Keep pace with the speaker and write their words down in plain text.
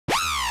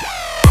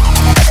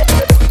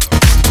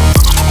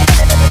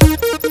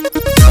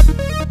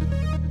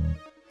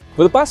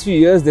For the past few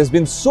years, there's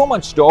been so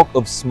much talk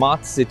of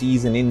smart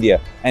cities in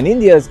India, and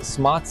India's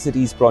Smart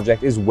Cities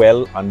project is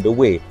well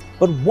underway.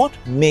 But what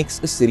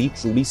makes a city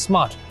truly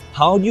smart?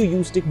 How do you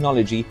use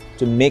technology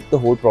to make the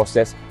whole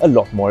process a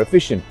lot more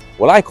efficient?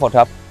 Well, I caught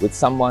up with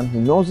someone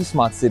who knows the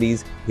smart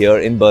cities here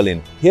in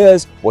Berlin.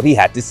 Here's what he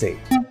had to say.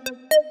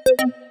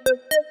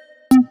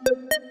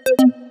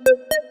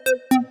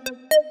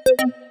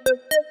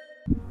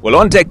 Well,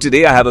 on Tech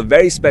Today, I have a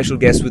very special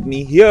guest with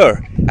me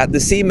here at the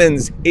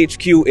Siemens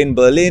HQ in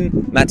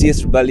Berlin,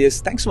 Matthias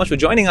Rebellius. Thanks so much for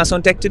joining us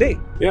on Tech Today.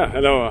 Yeah,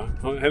 hello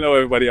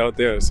everybody out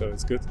there, so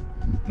it's good.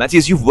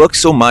 Matthias, you've worked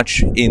so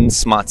much in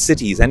smart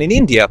cities, and in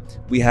India,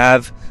 we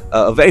have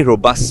a very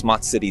robust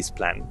smart cities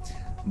plan.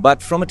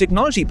 But from a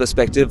technology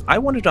perspective, I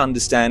wanted to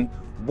understand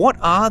what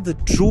are the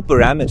true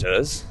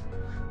parameters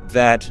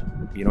that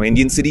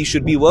Indian cities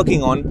should be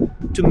working on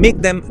to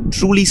make them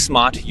truly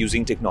smart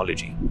using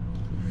technology.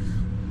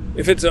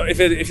 If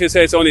you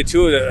say it's only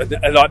two,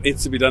 a lot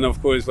needs to be done,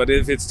 of course. But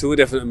if it's two,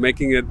 definitely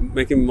making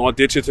it more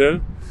digital,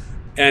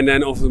 and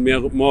then also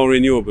more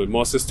renewable,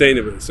 more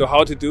sustainable. So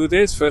how to do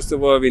this? First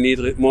of all, we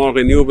need more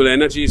renewable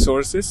energy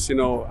sources,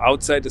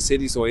 outside the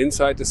cities or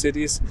inside the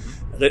cities,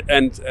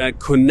 and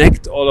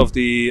connect all of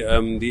the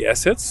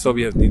assets. So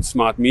we need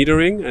smart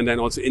metering, and then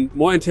also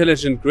more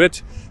intelligent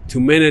grid to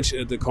manage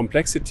the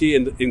complexity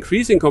and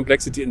increasing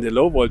complexity in the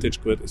low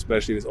voltage grid,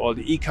 especially with all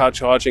the e-car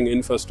charging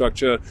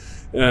infrastructure,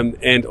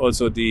 and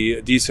also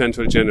the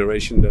decentral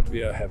generation that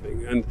we are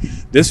having. And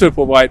this will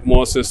provide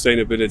more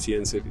sustainability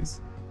in cities.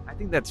 I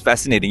think that's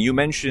fascinating. You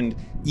mentioned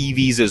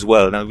EVs as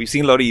well. Now, we've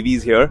seen a lot of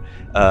EVs here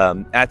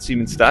at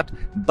Siemenstadtt,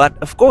 but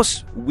of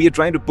course, we are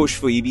trying to push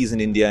for EVs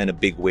in India in a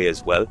big way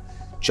as well.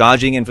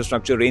 Charging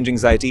infrastructure, range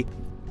anxiety.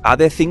 Are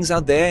there things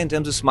out there in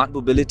terms of smart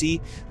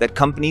mobility that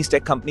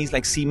tech companies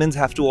like Siemens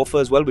have to offer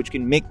as well, which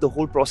can make the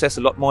whole process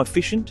a lot more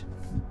efficient?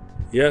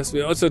 Yes,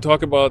 we also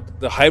talk about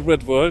the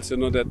hybrid world.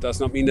 That does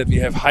not mean that we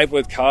have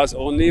hybrid cars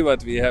only,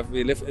 but we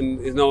live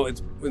in.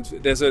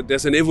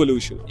 There's an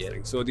evolution of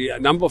things. So the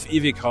number of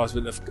EV cars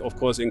will of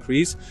course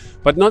increase,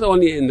 but not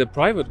only in the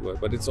private world,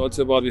 but it's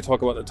also we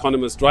talk about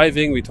autonomous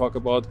driving. We talk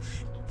about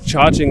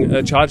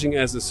charging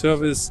as a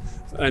service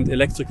and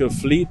electrical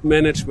fleet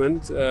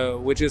management,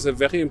 which is a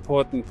very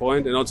important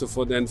point, and also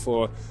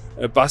for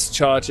bus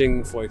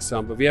charging, for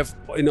example. We have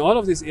in all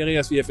of these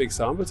areas we have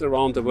examples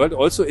around the world,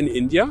 also in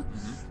India.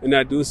 And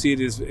I do see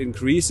this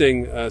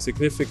increasing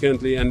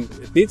significantly, and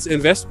it needs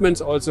investments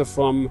also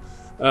from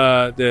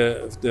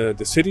the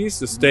cities,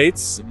 the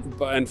states,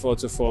 and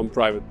also from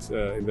private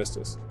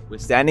investors. We're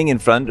standing in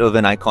front of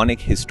an iconic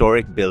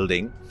historic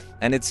building,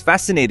 and it's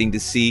fascinating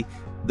to see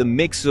the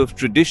mix of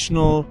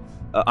traditional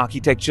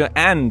architecture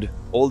and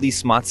all these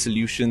smart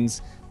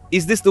solutions.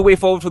 Is this the way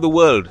forward for the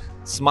world?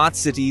 Smart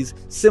cities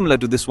similar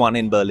to this one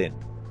in Berlin?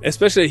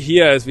 Especially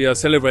here, as we are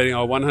celebrating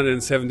our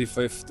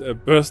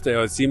 175th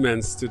birthday of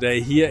Siemens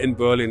today here in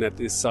Berlin at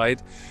this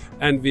site,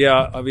 and we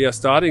are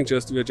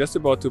just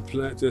about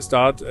to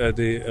start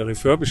the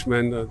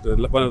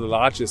refurbishment, one of the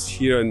largest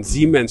here in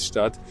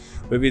Siemenstadtt,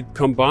 where we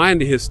combine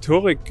the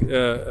historic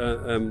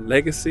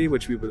legacy,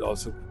 which we will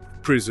also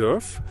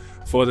preserve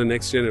for the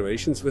next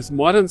generations, with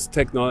modern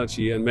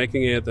technology and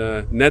making it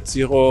a net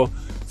zero,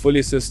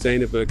 fully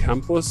sustainable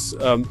campus,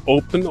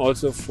 open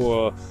also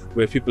for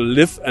where people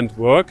live and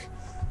work.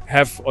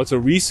 Have also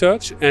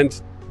research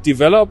and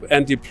develop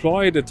and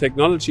deploy the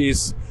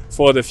technologies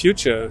for the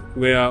future,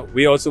 where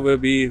we also will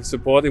be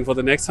supporting for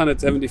the next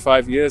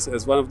 175 years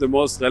as one of the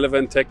most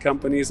relevant tech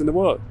companies in the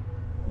world.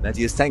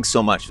 Matthias, thanks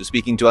so much for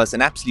speaking to us.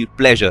 An absolute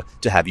pleasure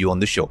to have you on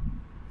the show.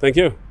 Thank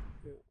you.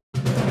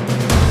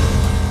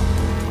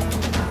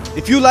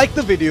 If you like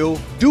the video,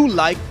 do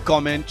like,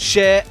 comment,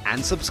 share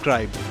and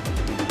subscribe.